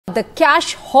The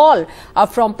cash haul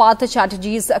from Partha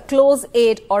Chatterjee's close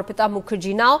aide Arpita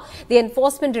Mukherjee. Now, the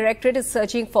Enforcement Directorate is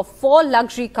searching for 4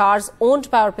 luxury cars owned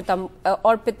by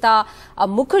Arpita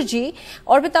Mukherjee.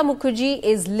 Arpita Mukherjee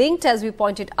is linked, as we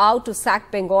pointed out, to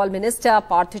sacked Bengal Minister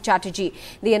Partha Chatterjee.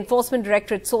 The Enforcement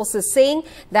Directorate sources saying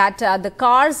that the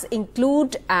cars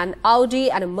include an Audi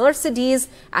and a Mercedes,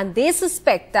 and they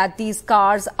suspect that these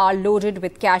cars are loaded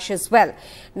with cash as well.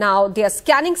 Now, they are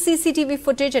scanning CCTV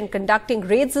footage and conducting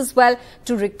raids as well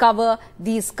to recover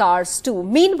these cars too.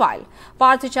 Meanwhile,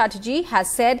 Partha Chatterjee has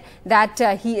said that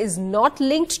he is not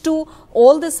linked to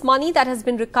all this money that has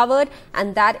been recovered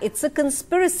and that it's a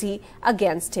conspiracy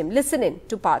against him. Listen in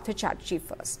to Partha Chatterjee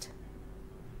first.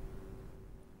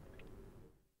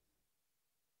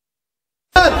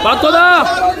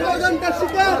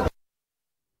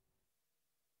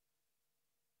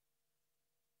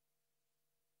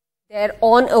 They're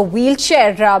on a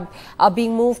wheelchair,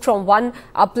 being moved from one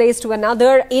place to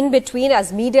another. In between,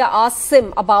 as media asks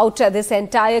him about this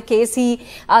entire case, he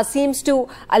seems to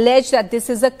allege that this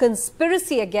is a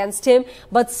conspiracy against him.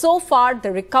 But so far,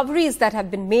 the recoveries that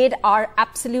have been made are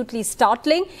absolutely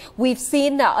startling. We've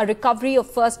seen a recovery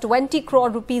of first 20 crore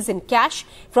rupees in cash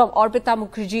from Arpita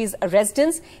Mukherjee's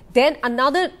residence. Then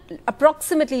another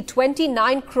approximately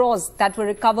 29 crores that were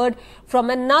recovered from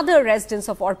another residence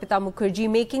of Arpita Mukherjee,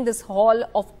 making this haul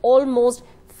of almost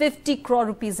 50 crore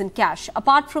rupees in cash.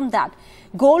 Apart from that,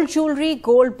 gold jewelry,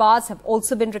 gold bars have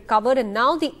also been recovered, and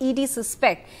now the ED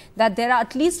suspect that there are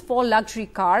at least 4 luxury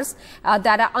cars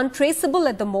that are untraceable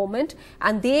at the moment,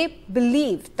 and they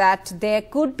believe that there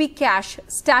could be cash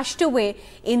stashed away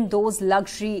in those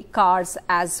luxury cars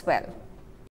as well.